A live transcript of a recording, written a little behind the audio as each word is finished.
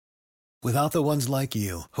Without the ones like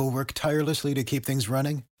you, who work tirelessly to keep things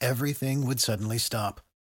running, everything would suddenly stop.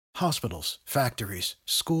 Hospitals, factories,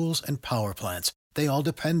 schools, and power plants, they all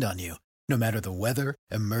depend on you. No matter the weather,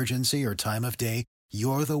 emergency, or time of day,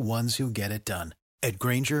 you're the ones who get it done. At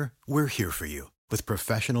Grainger, we're here for you with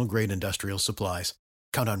professional-grade industrial supplies.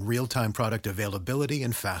 Count on real-time product availability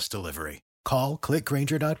and fast delivery. Call, click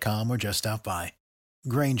Grainger.com, or just stop by.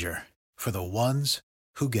 Grainger, for the ones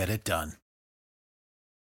who get it done.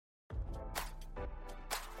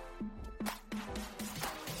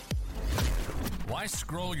 Why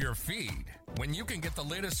scroll your feed when you can get the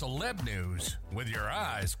latest celeb news with your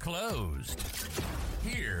eyes closed?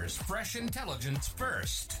 Here's fresh intelligence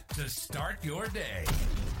first to start your day.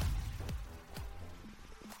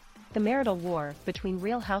 The marital war between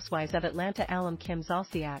Real Housewives of Atlanta alum Kim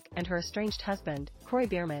Zolciak and her estranged husband, Kroy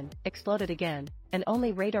Biermann, exploded again, and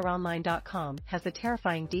only RadarOnline.com has the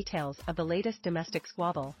terrifying details of the latest domestic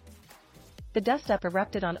squabble. The dust-up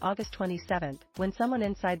erupted on August 27 when someone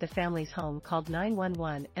inside the family's home called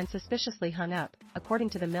 911 and suspiciously hung up, according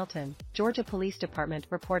to the Milton, Georgia Police Department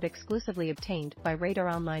report exclusively obtained by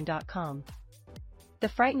RadarOnline.com. The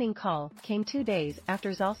frightening call came 2 days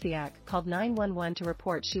after Zolciak called 911 to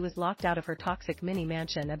report she was locked out of her toxic mini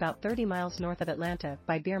mansion about 30 miles north of Atlanta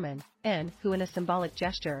by Biermann, who in a symbolic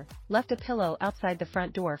gesture, left a pillow outside the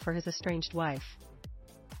front door for his estranged wife.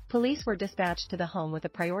 Police were dispatched to the home with a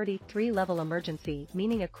priority 3-level emergency,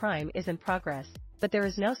 meaning a crime is in progress, but there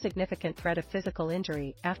is no significant threat of physical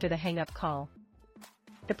injury after the hang-up call.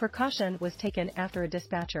 The precaution was taken after a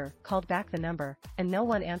dispatcher called back the number, and no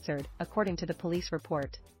one answered, according to the police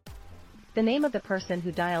report. The name of the person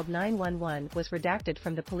who dialed 911 was redacted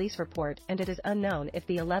from the police report, and it is unknown if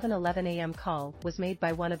the 11:11 a.m. call was made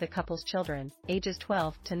by one of the couple's children, ages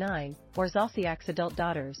 12 to 9, or Zolciak's adult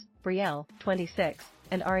daughters, Brielle, 26,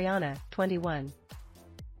 and Ariana, 21.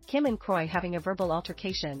 Kim and Kroy having a verbal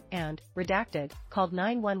altercation and, redacted, called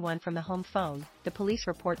 911 from the home phone, the police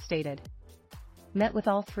report stated. Met with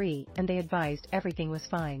all three and they advised everything was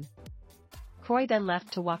fine. Kroy then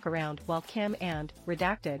left to walk around while Kim and,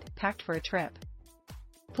 redacted, packed for a trip.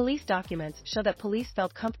 Police documents show that police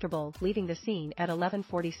felt comfortable leaving the scene at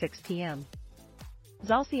 11:46 p.m.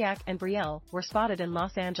 Zolciak and Brielle were spotted in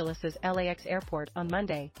Los Angeles' LAX airport on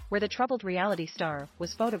Monday, where the troubled reality star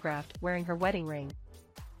was photographed wearing her wedding ring.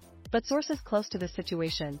 But sources close to the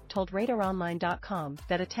situation told RadarOnline.com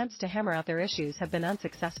that attempts to hammer out their issues have been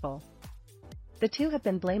unsuccessful. The two have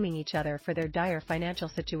been blaming each other for their dire financial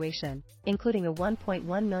situation, including a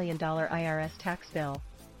 $1.1 million IRS tax bill.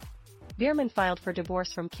 Biermann filed for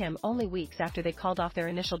divorce from Kim only weeks after they called off their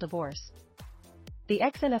initial divorce. The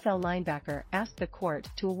ex-NFL linebacker asked the court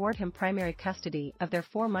to award him primary custody of their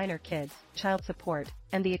 4 minor kids, child support,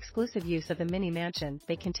 and the exclusive use of the mini mansion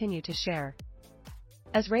they continue to share.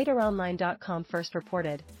 As RadarOnline.com first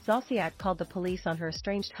reported, Zolciak called the police on her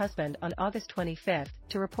estranged husband on August 25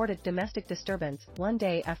 to report a domestic disturbance 1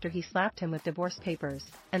 day after he slapped him with divorce papers,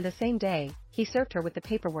 and the same day, he served her with the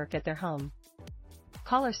paperwork at their home.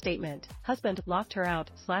 Caller statement, husband locked her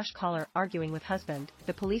out / caller arguing with husband,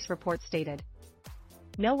 the police report stated.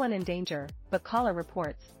 No one in danger, but caller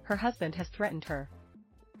reports, her husband has threatened her.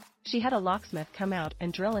 She had a locksmith come out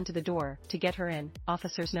and drill into the door to get her in,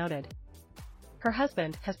 officers noted. Her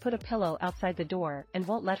husband has put a pillow outside the door and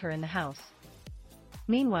won't let her in the house.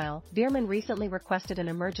 Meanwhile, Biermann recently requested an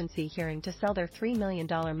emergency hearing to sell their $3 million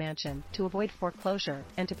mansion to avoid foreclosure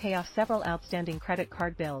and to pay off several outstanding credit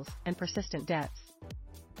card bills and persistent debts.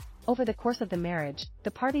 Over the course of the marriage,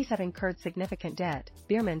 the parties have incurred significant debt,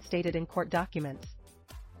 Biermann stated in court documents.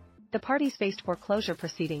 The parties faced foreclosure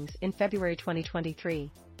proceedings in February 2023.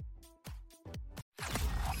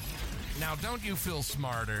 Now don't you feel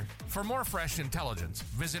smarter? For more fresh intelligence,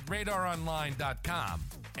 visit RadarOnline.com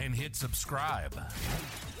and hit subscribe.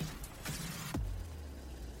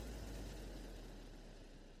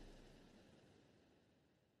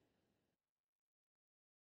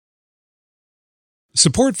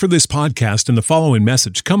 Support for this podcast and the following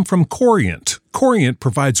message come from Corient. Corient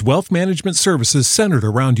provides wealth management services centered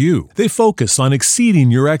around you. They focus on exceeding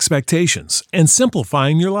your expectations and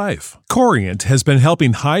simplifying your life. Corient has been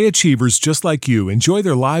helping high achievers just like you enjoy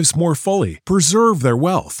their lives more fully, preserve their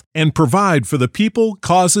wealth, and provide for the people,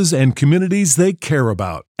 causes, and communities they care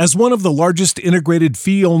about. As one of the largest integrated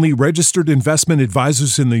fee-only registered investment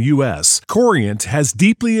advisors in the U.S., Corient has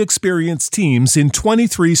deeply experienced teams in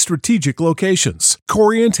 23 strategic locations.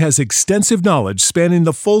 Corient has extensive knowledge spanning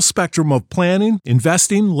the full spectrum of plan planning,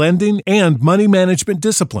 investing, lending, and money management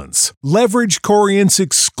disciplines. Leverage Corient's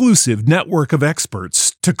exclusive network of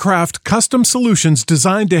experts to craft custom solutions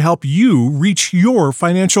designed to help you reach your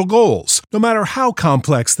financial goals, no matter how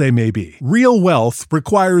complex they may be. Real wealth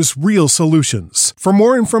requires real solutions. For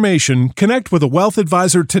more information, connect with a wealth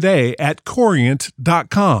advisor today at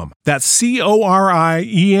Corient.com. That's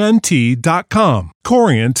Corient.com.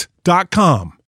 Corient.com.